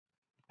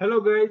Hello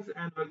guys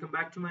and welcome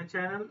back to my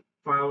channel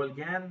Firewall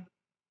again.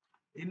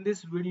 In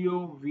this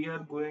video we are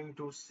going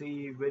to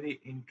see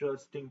very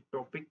interesting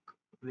topic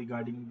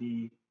regarding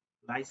the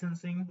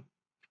licensing.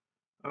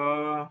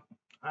 Uh,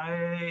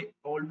 I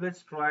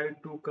always try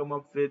to come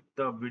up with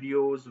the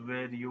videos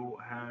where you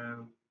have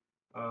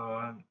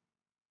uh,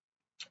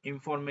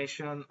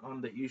 information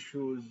on the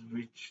issues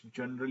which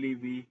generally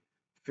we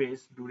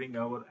face during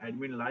our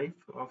admin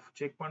life of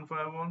Checkpoint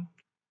Firewall.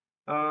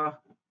 Uh,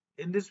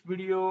 in this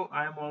video,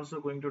 I am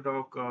also going to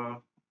talk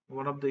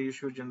one of the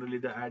issues generally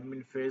the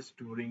admin face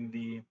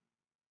during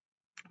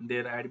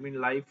their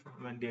admin life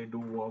when they do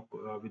work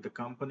with the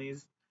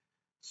companies.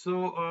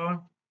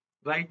 So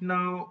right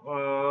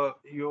now,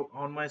 you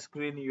on my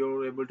screen,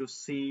 you're able to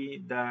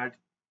see that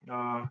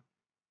uh,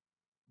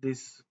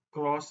 this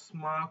cross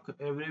mark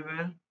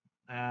everywhere.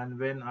 And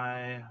when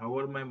I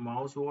hover my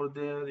mouse over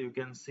there, you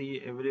can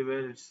see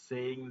everywhere it's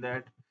saying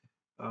that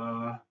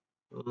uh,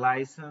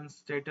 license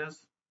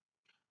status.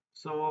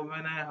 So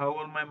when I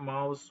hover my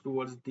mouse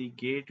towards the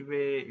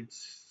gateway,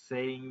 it's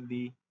saying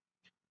the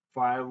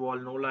firewall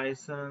no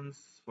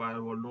license,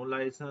 firewall no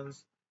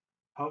license.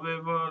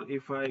 However,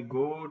 if I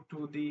go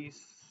to the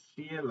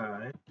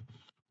CLI,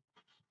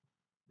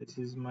 this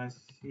is my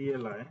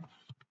CLI,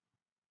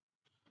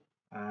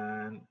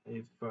 and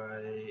if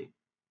I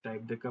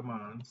type the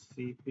command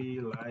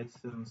cp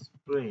license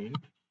print,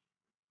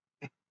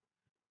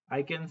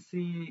 I can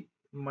see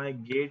my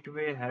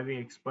gateway having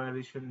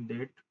expiration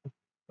date.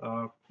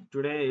 Uh,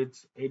 Today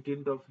it's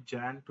 18th of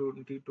Jan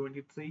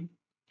 2023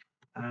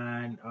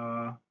 and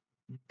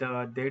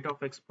the date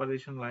of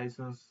expiration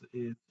license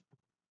is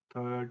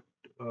 3rd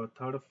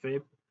 3rd of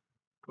Feb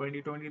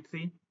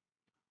 2023.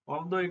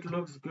 Although it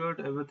looks good,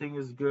 everything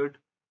is good.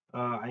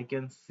 I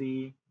can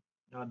see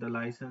the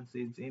license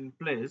is in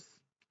place,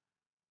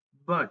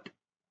 but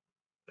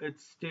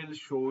it's still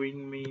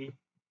showing me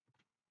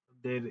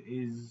there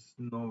is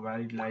no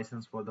valid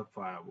license for the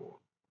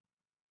firewall.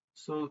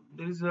 So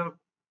there is a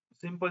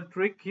simple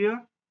trick here.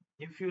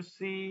 If you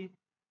see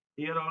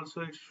here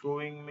also it's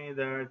showing me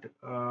that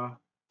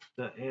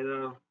the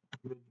error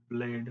with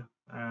blade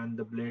and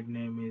the blade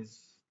name is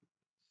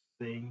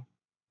saying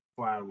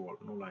firewall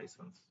no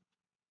license.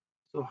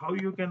 So how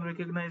you can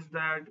recognize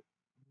that?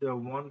 The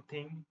one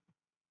thing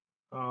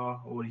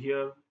over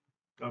here,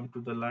 come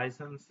to the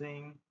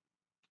licensing,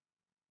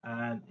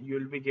 and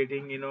you'll be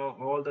getting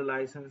all the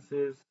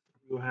licenses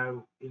you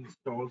have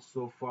installed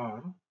so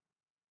far.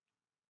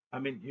 I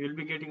mean, you'll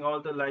be getting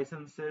all the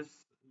licenses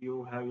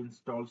you have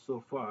installed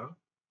so far.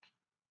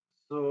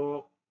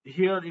 So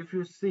here, if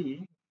you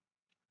see,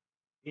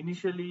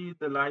 initially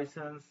the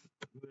license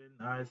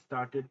when I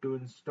started to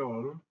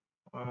install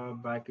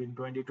back in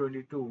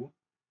 2022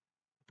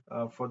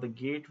 for the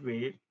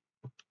gateway,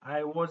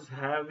 I was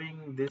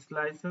having this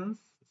license.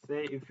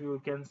 Say, if you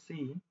can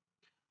see,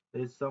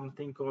 there is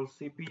something called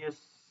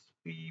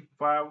CPSP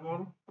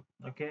firewall.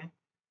 Okay.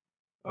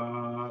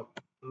 Uh,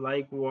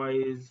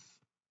 Likewise,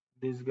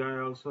 this guy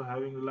also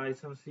having a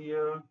license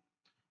here.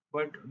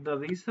 But the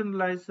recent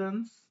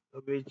license,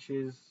 which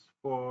is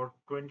for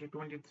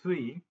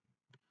 2023,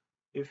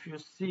 if you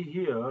see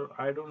here,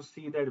 I don't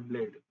see that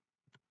blade.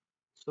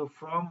 So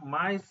from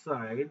my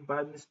side,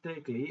 by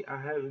mistakenly, I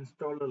have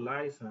installed a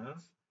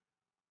license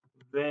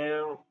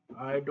where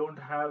I don't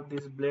have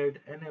this blade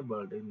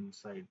enabled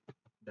inside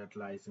that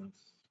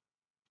license,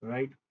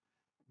 right?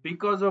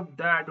 Because of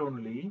that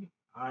only,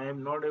 I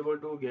am not able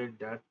to get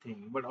that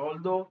thing. But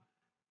although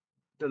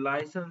the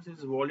license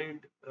is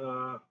valid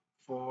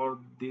for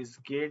this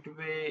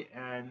gateway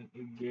and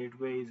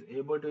gateway is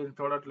able to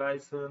install that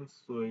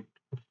license, so it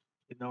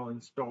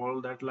install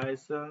that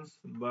license,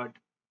 but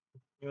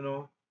you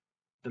know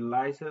the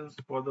license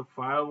for the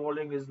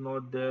firewalling is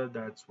not there.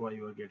 That's why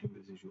you are getting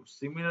this issue.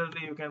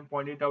 Similarly, you can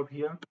point it out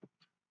here.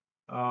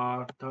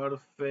 3rd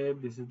of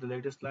Feb, this is the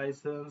latest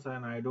license,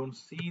 and I don't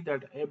see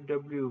that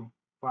FW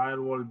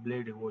firewall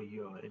blade over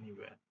here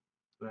anywhere,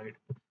 right?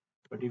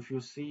 But if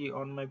you see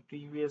on my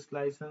previous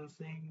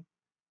licensing,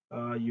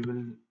 you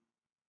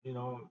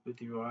will,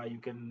 with your eye, you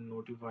can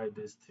notify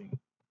this thing.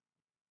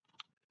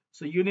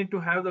 So you need to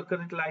have the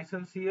current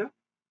license here,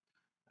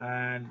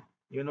 and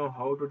you know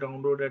how to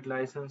download that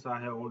license. I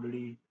have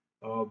already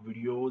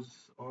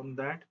videos on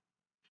that,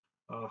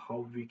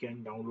 how we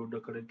can download the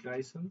current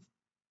license.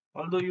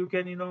 Although you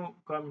can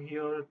come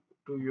here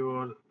to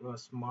your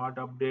smart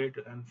update,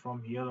 and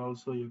from here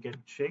also you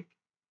can check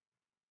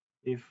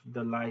if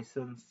the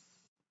license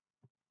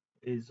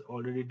is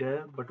already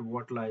there, but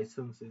what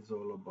license is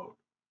all about.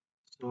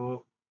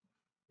 So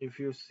if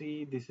you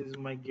see, this is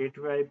my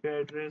gateway IP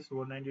address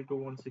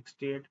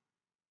 192.168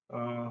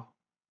 uh,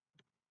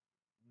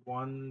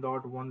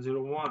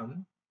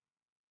 1.101,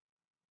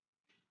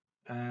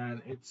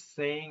 and it's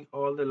saying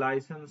all the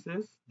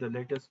licenses. The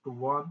latest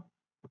one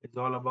is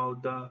all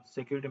about the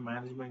security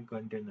management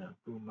container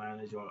to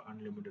manage all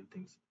unlimited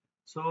things.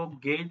 So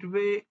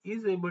gateway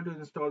is able to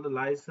install the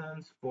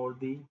license for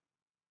the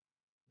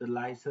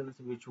license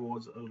which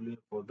was earlier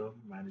for the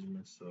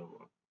management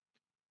server,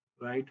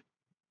 right?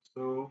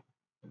 So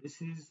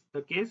this is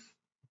the case.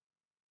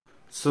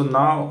 So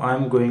now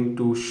I'm going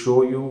to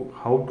show you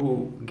how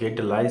to get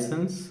a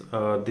license.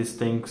 These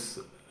things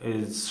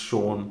is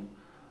shown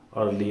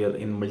earlier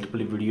in multiple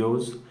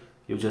videos.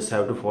 You just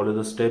have to follow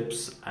the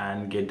steps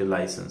and get the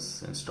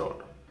license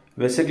installed.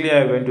 Basically,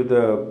 I went to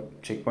the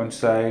checkpoint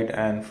site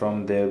and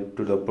from there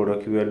to the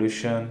product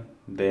evaluation.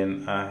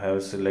 Then I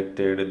have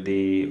selected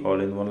the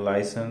all-in-one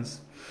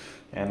license,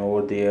 and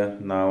over there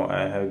now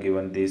I have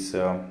given this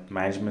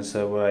management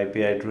server IP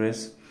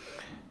address.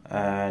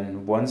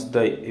 And once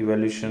the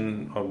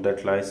evaluation of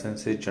that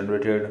license is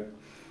generated,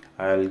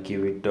 I'll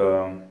give it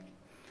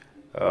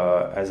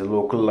as a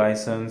local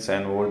license,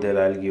 and over there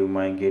I'll give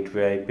my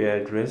gateway IP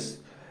address.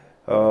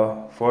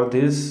 For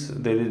this,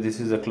 this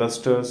is a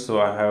cluster, so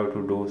I have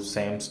to do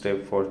same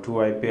step for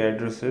two IP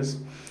addresses.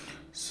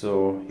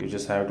 So you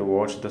just have to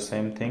watch the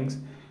same things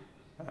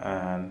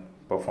and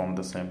perform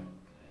the same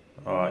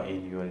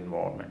in your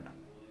environment.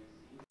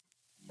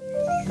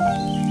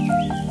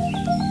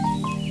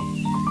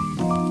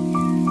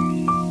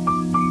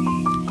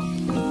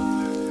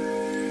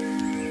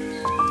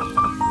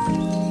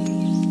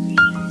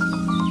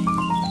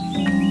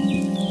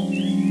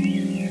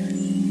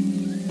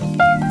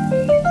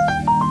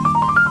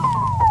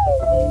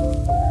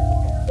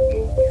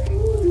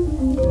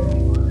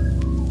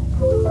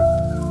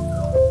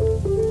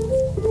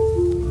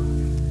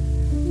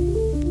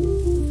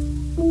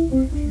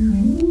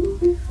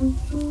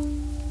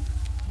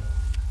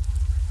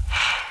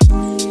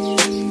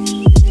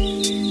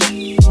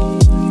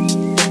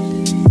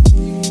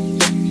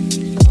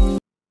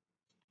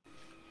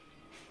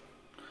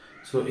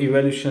 So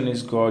evaluation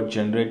is got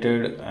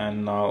generated,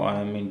 and now I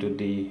am into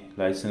the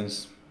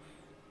license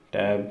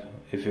tab.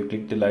 If you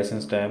click the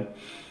license tab,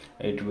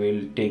 it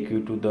will take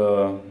you to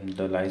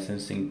the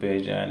licensing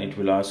page, and it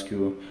will ask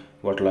you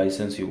what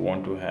license you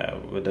want to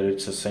have, whether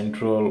it's a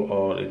central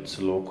or it's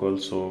local.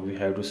 So we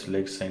have to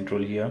select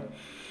central here.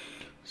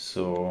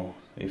 So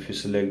if you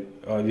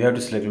select we have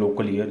to select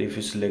local here. If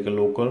you select a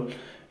local,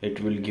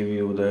 it will give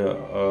you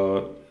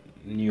the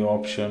new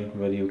option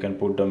where you can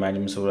put the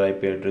management server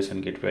IP address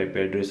and gateway IP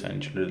address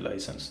and generate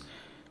license.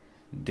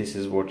 This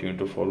is what you need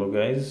to follow,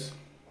 guys.